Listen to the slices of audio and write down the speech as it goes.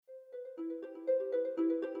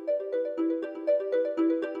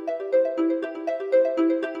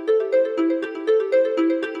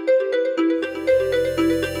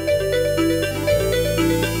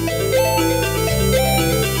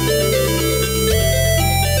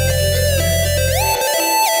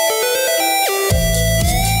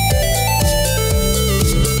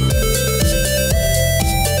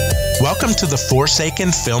Welcome to the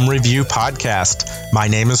Forsaken Film Review Podcast. My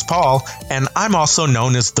name is Paul, and I'm also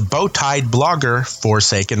known as the bow-tied blogger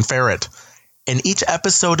Forsaken Ferret. In each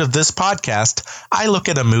episode of this podcast, I look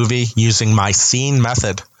at a movie using my scene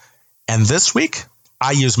method. And this week,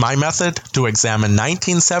 I use my method to examine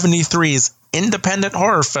 1973's independent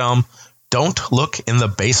horror film, Don't Look in the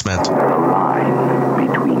Basement. The line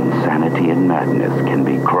between sanity and madness can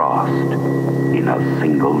be crossed in a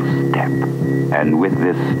single step. And with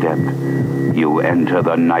this step, you enter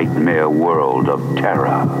the nightmare world of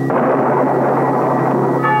terror.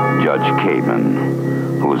 Judge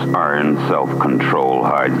Caven, whose iron self-control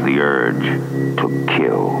hides the urge to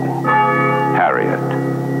kill.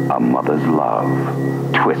 Harriet, a mother's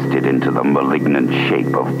love, twisted into the malignant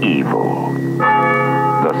shape of evil.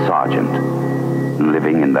 The sergeant,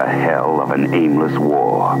 living in the hell of an aimless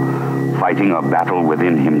war, fighting a battle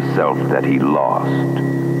within himself that he lost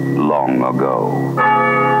long ago.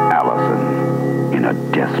 Allison, in a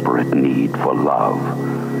desperate need for love,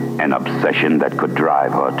 an obsession that could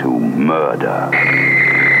drive her to murder.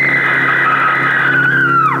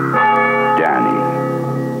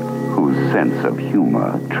 Danny, whose sense of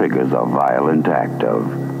humor triggers a violent act of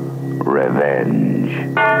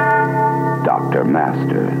revenge. Dr.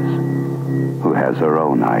 Masters, who has her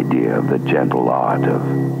own idea of the gentle art of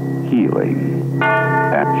healing.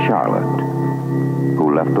 And Charlotte,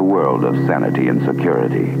 who left the world of sanity and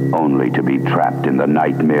security only to be trapped in the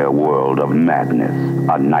nightmare world of madness,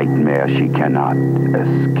 a nightmare she cannot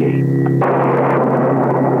escape.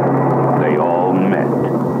 They all met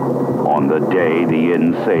on the day the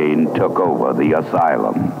insane took over the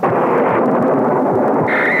asylum.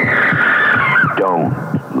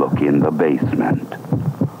 Don't Look in the Basement.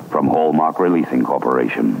 From Hallmark Releasing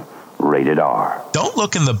Corporation. Rated R. Don't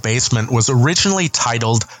Look in the Basement was originally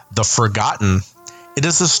titled The Forgotten. It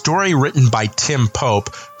is a story written by Tim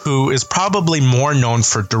Pope, who is probably more known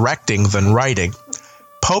for directing than writing.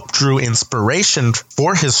 Pope drew inspiration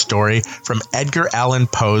for his story from Edgar Allan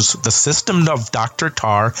Poe's The System of Dr.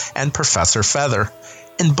 Tar and Professor Feather.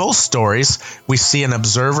 In both stories, we see an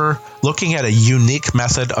observer looking at a unique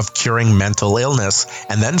method of curing mental illness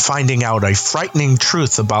and then finding out a frightening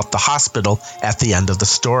truth about the hospital at the end of the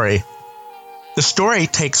story. The story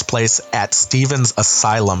takes place at Stevens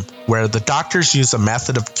Asylum, where the doctors use a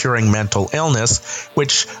method of curing mental illness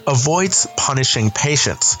which avoids punishing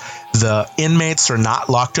patients. The inmates are not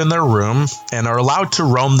locked in their room and are allowed to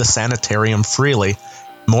roam the sanitarium freely.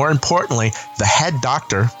 More importantly, the head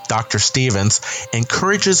doctor, Dr. Stevens,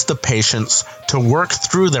 encourages the patients to work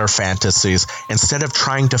through their fantasies instead of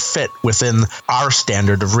trying to fit within our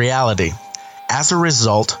standard of reality. As a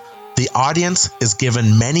result, the audience is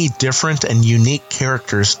given many different and unique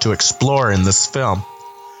characters to explore in this film.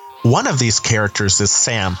 One of these characters is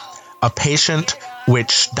Sam, a patient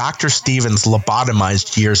which Dr. Stevens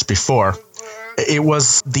lobotomized years before. It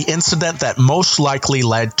was the incident that most likely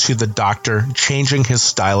led to the doctor changing his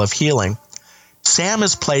style of healing. Sam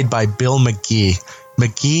is played by Bill McGee.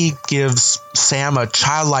 McGee gives Sam a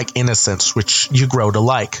childlike innocence which you grow to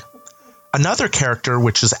like. Another character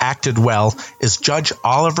which is acted well is Judge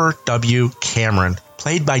Oliver W. Cameron,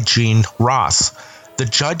 played by Gene Ross. The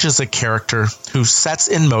judge is a character who sets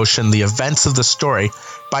in motion the events of the story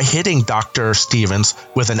by hitting Dr. Stevens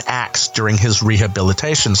with an axe during his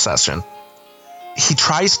rehabilitation session. He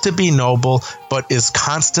tries to be noble, but is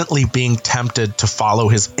constantly being tempted to follow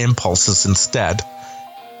his impulses instead.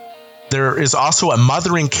 There is also a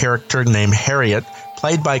mothering character named Harriet,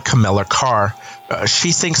 played by Camilla Carr.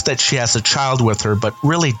 She thinks that she has a child with her, but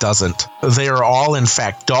really doesn't. They are all, in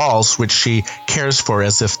fact, dolls, which she cares for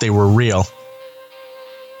as if they were real.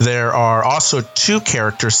 There are also two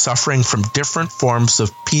characters suffering from different forms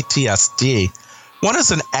of PTSD. One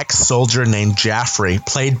is an ex-soldier named Jaffrey,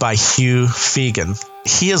 played by Hugh Fegan.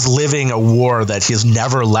 He is living a war that he has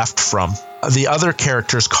never left from. The other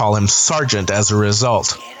characters call him Sergeant as a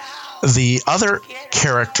result. The other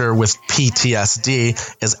character with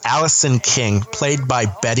PTSD is Allison King, played by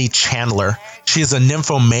Betty Chandler. She is a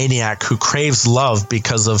nymphomaniac who craves love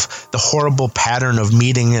because of the horrible pattern of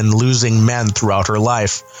meeting and losing men throughout her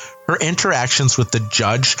life. Her interactions with the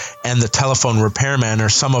judge and the telephone repairman are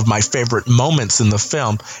some of my favorite moments in the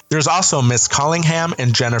film. There's also Miss Collingham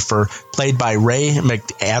and Jennifer, played by Ray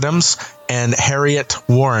McAdams and Harriet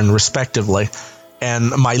Warren, respectively.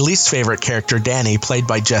 And my least favorite character, Danny, played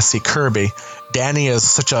by Jesse Kirby. Danny is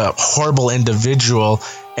such a horrible individual,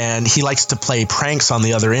 and he likes to play pranks on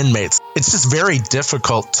the other inmates. It's just very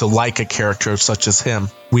difficult to like a character such as him.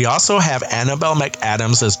 We also have Annabelle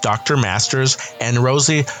McAdams as Dr. Masters and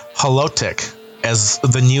Rosie Holotic as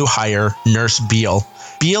the new hire, Nurse Beale.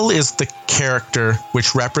 Beale is the character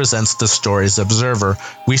which represents the story's observer.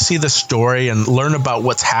 We see the story and learn about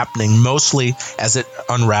what's happening mostly as it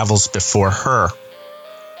unravels before her.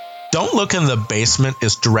 Don't Look in the Basement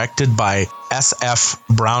is directed by S.F.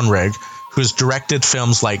 Brownrigg, who's directed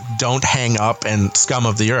films like Don't Hang Up and Scum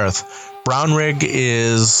of the Earth. Brownrigg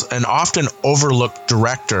is an often overlooked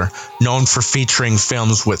director known for featuring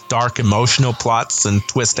films with dark emotional plots and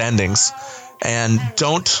twist endings. And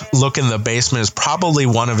Don't Look in the Basement is probably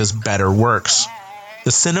one of his better works.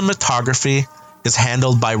 The cinematography is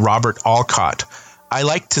handled by Robert Alcott. I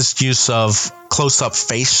liked his use of close-up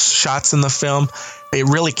face shots in the film. It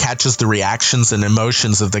really catches the reactions and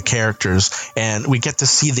emotions of the characters, and we get to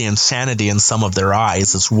see the insanity in some of their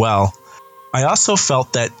eyes as well. I also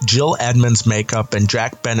felt that Jill Edmonds' makeup and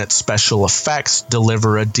Jack Bennett's special effects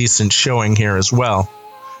deliver a decent showing here as well.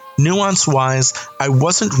 Nuance-wise, I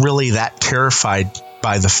wasn't really that terrified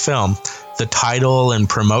by the film. The title and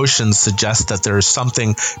promotion suggest that there is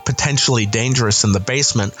something potentially dangerous in the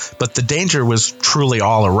basement, but the danger was truly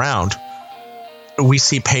all around. We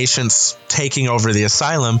see patients taking over the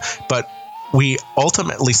asylum, but we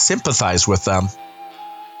ultimately sympathize with them.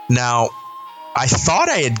 Now, I thought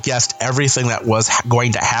I had guessed everything that was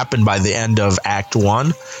going to happen by the end of Act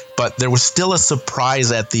 1, but there was still a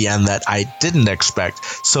surprise at the end that I didn't expect,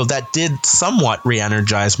 so that did somewhat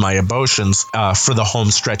re-energize my emotions for the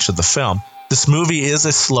home stretch of the film. This movie is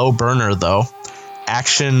a slow burner, though.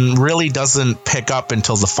 Action really doesn't pick up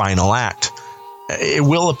until the final act. It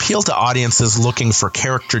will appeal to audiences looking for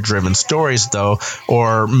character-driven stories, though,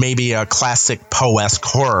 or maybe a classic Poe-esque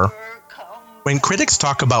horror. When critics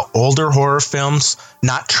talk about older horror films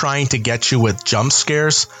not trying to get you with jump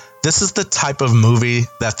scares, this is the type of movie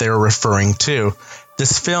that they're referring to.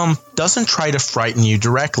 This film doesn't try to frighten you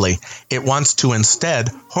directly. It wants to instead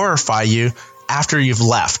horrify you after you've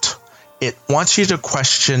left. It wants you to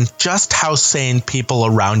question just how sane people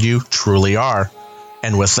around you truly are.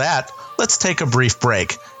 And with that, let's take a brief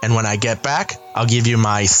break. And when I get back, I'll give you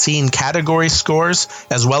my scene category scores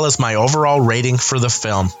as well as my overall rating for the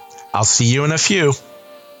film. I'll see you in a few.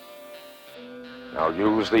 Now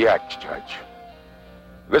use the axe, Judge.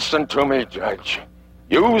 Listen to me, Judge.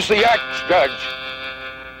 Use the axe, Judge.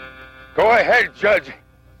 Go ahead, Judge.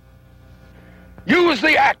 Use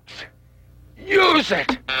the axe. Use it.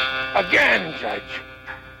 Again, Judge.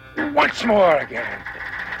 Once more again.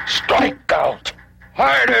 Strike out.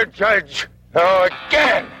 Harder, Judge. Oh,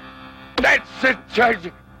 again. That's it, Judge.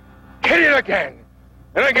 Hit it again.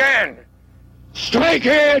 And again. Strike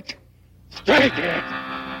it. Strike it.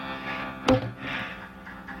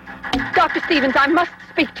 Dr. Stevens, I must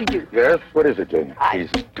speak to you. Yes? What is it, Jane? He's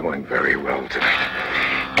doing very well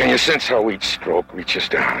tonight. Can you sense how each stroke reaches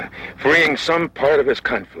down, freeing some part of his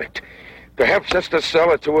conflict? Perhaps just a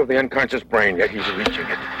cell or two of the unconscious brain, yet he's reaching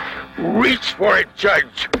it. Reach for it,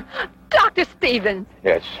 Judge. Dr. Stevens.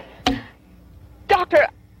 Yes. Doctor,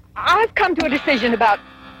 I've come to a decision about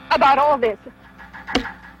all this.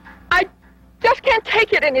 I just can't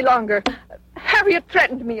take it any longer. Harriet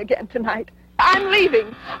threatened me again tonight. I'm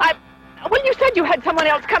leaving. Well, you said you had someone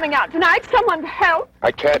else coming out tonight, someone to help.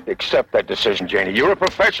 I can't accept that decision, Janie. You're a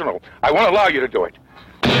professional. I won't allow you to do it.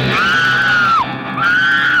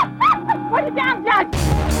 Put it down, Judge.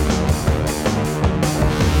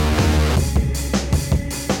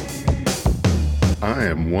 I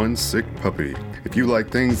am one sick puppy. If you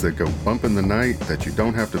like things that go bump in the night that you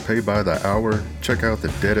don't have to pay by the hour, check out the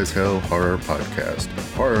Dead as Hell Horror Podcast.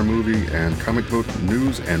 Horror movie and comic book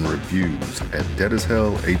news and reviews at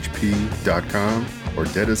deadashellhp.com or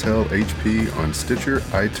Dead as Hell HP on Stitcher,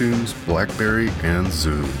 iTunes, BlackBerry, and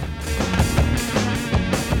Zoom.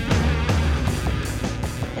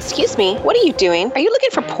 Excuse me, what are you doing? Are you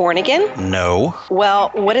looking for porn again? No.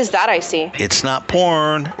 Well, what is that I see? It's not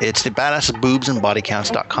porn. It's the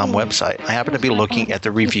badassboobsandbodycounts.com website. I happen to be looking at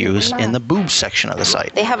the reviews in the boobs section of the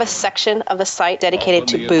site. They have a section of the site dedicated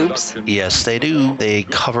to boobs? Yes, they do. They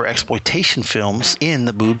cover exploitation films in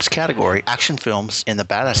the boobs category, action films in the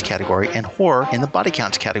badass category, and horror in the body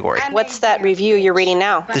counts category. What's that review you're reading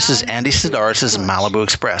now? This is Andy Sidaris' Malibu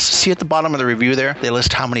Express. See at the bottom of the review there? They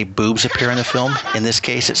list how many boobs appear in the film. In this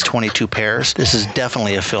case, it's 22 pairs. This is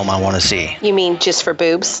definitely a film I want to see. You mean just for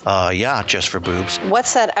boobs? Yeah, just for boobs.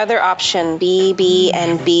 What's that other option? BB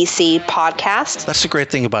and BC podcast? That's the great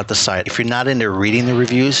thing about the site. If you're not into reading the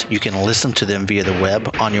reviews, you can listen to them via the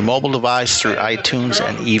web, on your mobile device, through iTunes,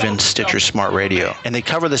 and even Stitcher Smart Radio. And they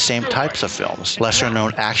cover the same types of films: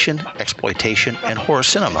 lesser-known action, exploitation, and horror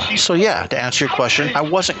cinema. So yeah, to answer your question, I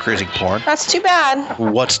wasn't cruising porn. That's too bad.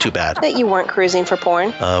 What's too bad? That you weren't cruising for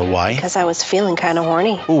porn. Why? Because I was feeling kind of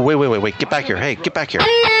horny. Oh, wait. Get back here. Hey, get back here.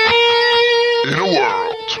 In a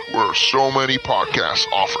world world where so many podcasts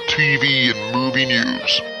offer TV and movie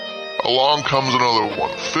news, along comes another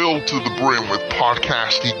one filled to the brim with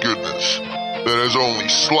podcasty goodness that is only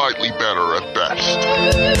slightly better at best.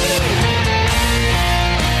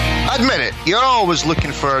 Admit it, you're always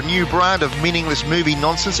looking for a new brand of meaningless movie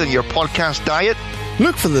nonsense in your podcast diet.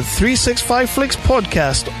 Look for the 365 Flicks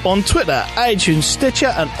podcast on Twitter, iTunes, Stitcher,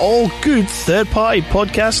 and all good third-party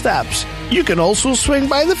podcast apps. You can also swing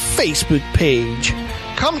by the Facebook page.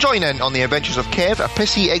 Come join in on the adventures of Kev, a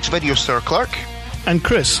pissy ex-video store clerk, and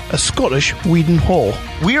Chris, a Scottish Whedon Hall.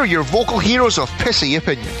 We're your vocal heroes of pissy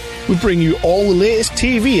opinion. We bring you all the latest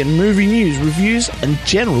TV and movie news, reviews, and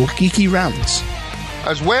general geeky rants,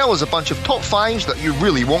 as well as a bunch of top fives that you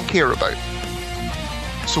really won't care about.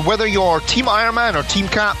 So whether you're Team Iron Man or Team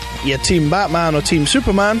Cap, you're Team Batman or Team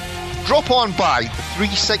Superman, drop on by the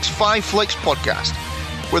 365 Flicks podcast,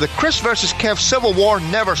 where the Chris vs. Kev Civil War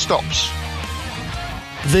never stops.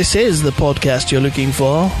 This is the podcast you're looking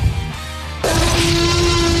for.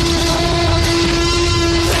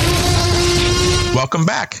 Welcome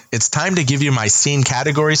back. It's time to give you my scene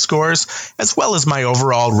category scores, as well as my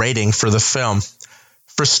overall rating for the film.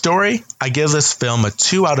 For story, I give this film a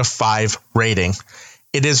 2 out of 5 rating.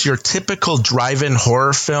 It is your typical drive-in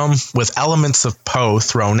horror film with elements of Poe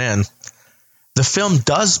thrown in. The film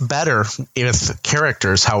does better with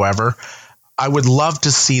characters, however. I would love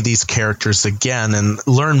to see these characters again and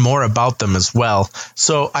learn more about them as well,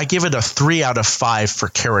 so I give it a 3 out of 5 for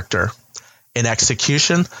character. In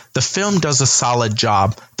execution, the film does a solid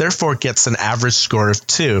job, therefore gets an average score of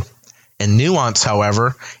 2. In nuance,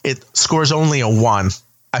 however, it scores only a 1.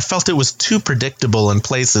 I felt it was too predictable in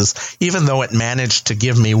places, even though it managed to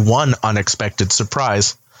give me one unexpected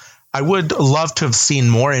surprise. I would love to have seen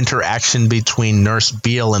more interaction between Nurse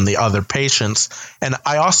Beale and the other patients, and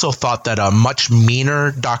I also thought that a much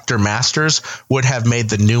meaner Dr. Masters would have made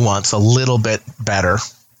the nuance a little bit better.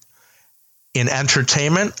 In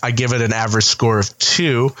entertainment, I give it an average score of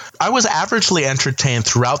 2. I was averagely entertained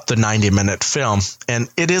throughout the 90-minute film, and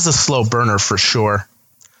it is a slow burner for sure.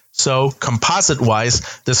 So, composite-wise,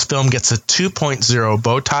 this film gets a 2.0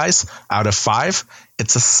 bow ties out of 5.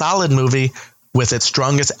 It's a solid movie with its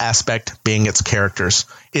strongest aspect being its characters.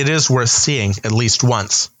 It is worth seeing at least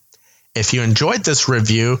once. If you enjoyed this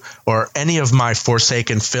review or any of my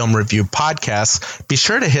Forsaken Film Review podcasts, be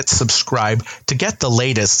sure to hit subscribe to get the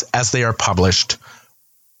latest as they are published.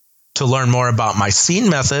 To learn more about my scene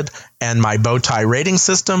method and my bow tie rating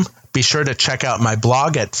system, be sure to check out my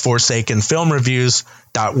blog at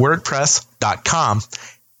forsakenfilmreviews.wordpress.com.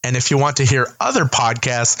 And if you want to hear other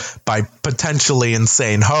podcasts by potentially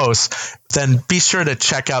insane hosts, then be sure to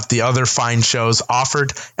check out the other fine shows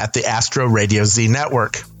offered at the Astro Radio Z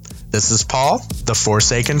Network. This is Paul, the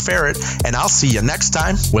Forsaken Ferret, and I'll see you next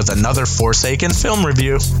time with another Forsaken Film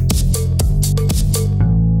Review.